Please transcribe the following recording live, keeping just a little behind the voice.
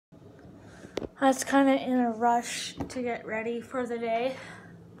I was kind of in a rush to get ready for the day,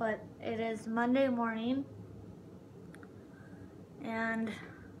 but it is Monday morning, and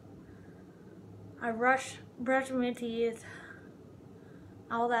I brush my teeth,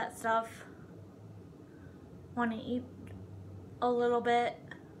 all that stuff. Want to eat a little bit.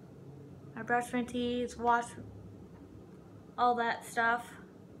 I brush my teeth, wash all that stuff,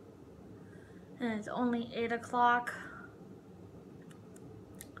 and it's only 8 o'clock.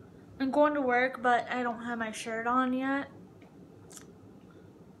 I'm going to work, but I don't have my shirt on yet.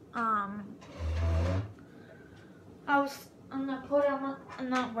 I'm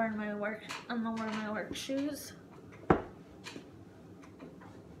not wearing my work shoes.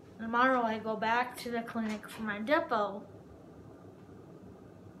 Tomorrow I go back to the clinic for my depot.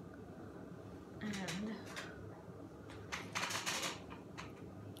 And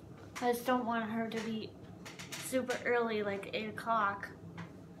I just don't want her to be super early, like 8 o'clock.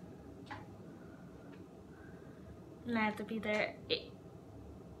 And I have to be there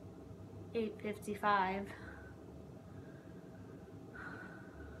 8:55.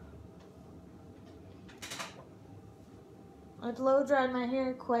 I blow dried my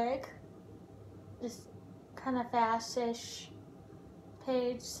hair quick, just kind of fast-ish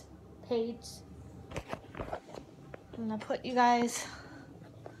page. I'm gonna put you guys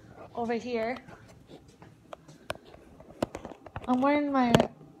over here. I'm wearing my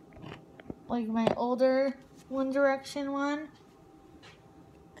older One Direction one,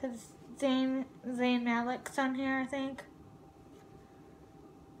 cause Zayn Malik's on here, I think.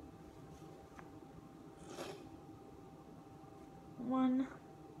 One, 2, 3,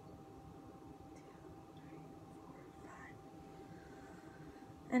 4, 5.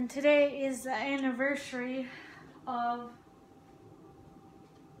 And today is the anniversary of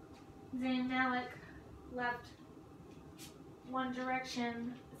Zayn Malik left One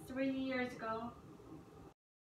Direction 3 years ago.